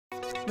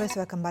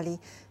Bersua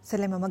kembali.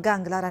 Selain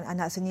memegang gelaran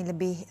anak seni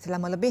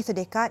selama lebih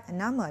sedekad,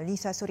 nama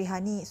Lisa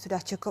Suriani sudah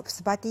cukup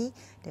sebati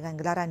dengan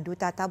gelaran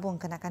Duta Tabung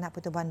Kanak-Kanak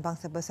Pertubuhan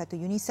Bangsa Bersatu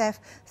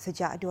UNICEF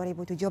sejak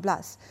 2017.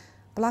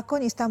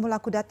 Pelakon Istanbul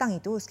Aku Datang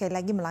itu sekali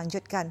lagi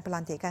melanjutkan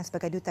pelantikan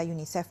sebagai Duta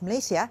UNICEF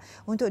Malaysia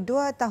untuk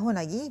 2 tahun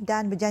lagi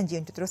dan berjanji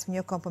untuk terus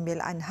menyokong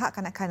pembelaan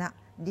hak kanak-kanak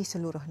di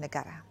seluruh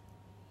negara.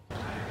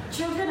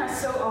 Children are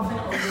so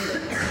often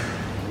overlooked.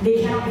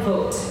 They cannot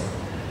vote.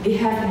 They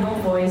have no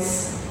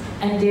voice.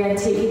 And they are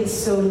taken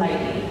so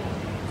lightly.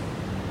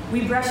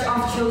 We brush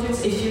off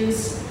children's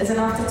issues as an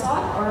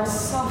afterthought or a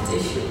soft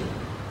issue.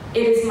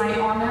 It is my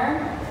honor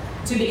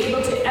to be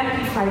able to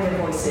amplify their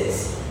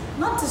voices,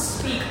 not to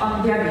speak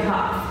on their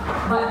behalf,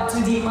 but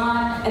to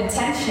demand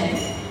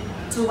attention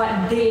to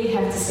what they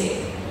have to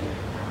say.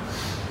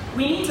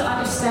 We need to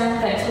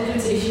understand that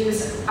children's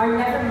issues are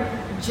never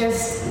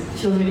just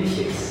children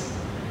issues.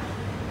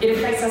 It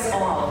affects us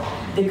all,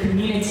 the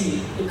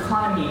community,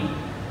 economy,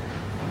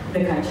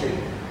 the country.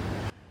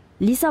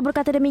 Lisa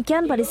berkata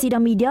demikian pada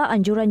sidang media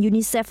anjuran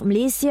UNICEF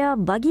Malaysia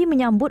bagi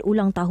menyambut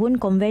ulang tahun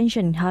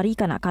Konvensyen Hari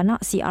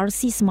Kanak-Kanak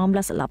CRC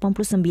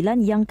 1989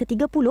 yang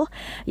ke-30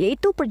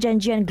 iaitu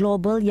perjanjian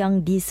global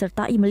yang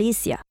disertai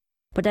Malaysia.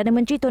 Perdana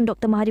Menteri Tun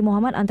Dr. Mahathir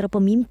Mohamad antara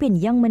pemimpin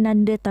yang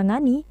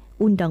menandatangani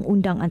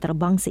undang-undang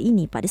antarabangsa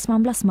ini pada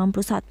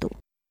 1991.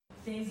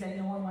 Things that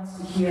no one wants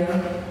to hear,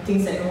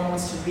 things that no one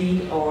wants to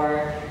read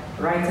or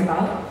write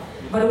about,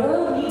 but the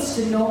world needs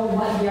to know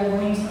what they are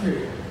going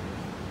through.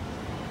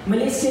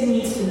 Malaysia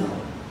needs to know.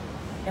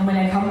 And when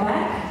I come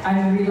back,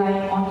 I'm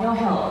relying on your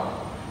help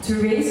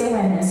to raise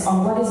awareness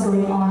on what is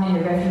going on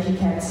in the refugee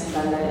camps in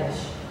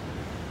Bangladesh.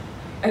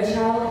 A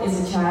child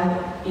is a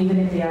child even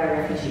if they are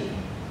a refugee.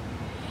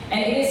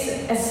 And it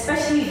is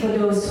especially for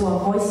those who are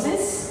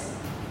voiceless,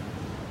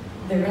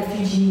 the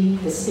refugee,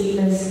 the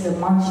stateless, the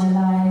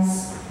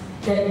marginalized,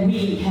 that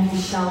we have to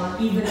shout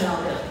even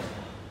louder.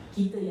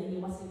 Kita yang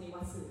dewasa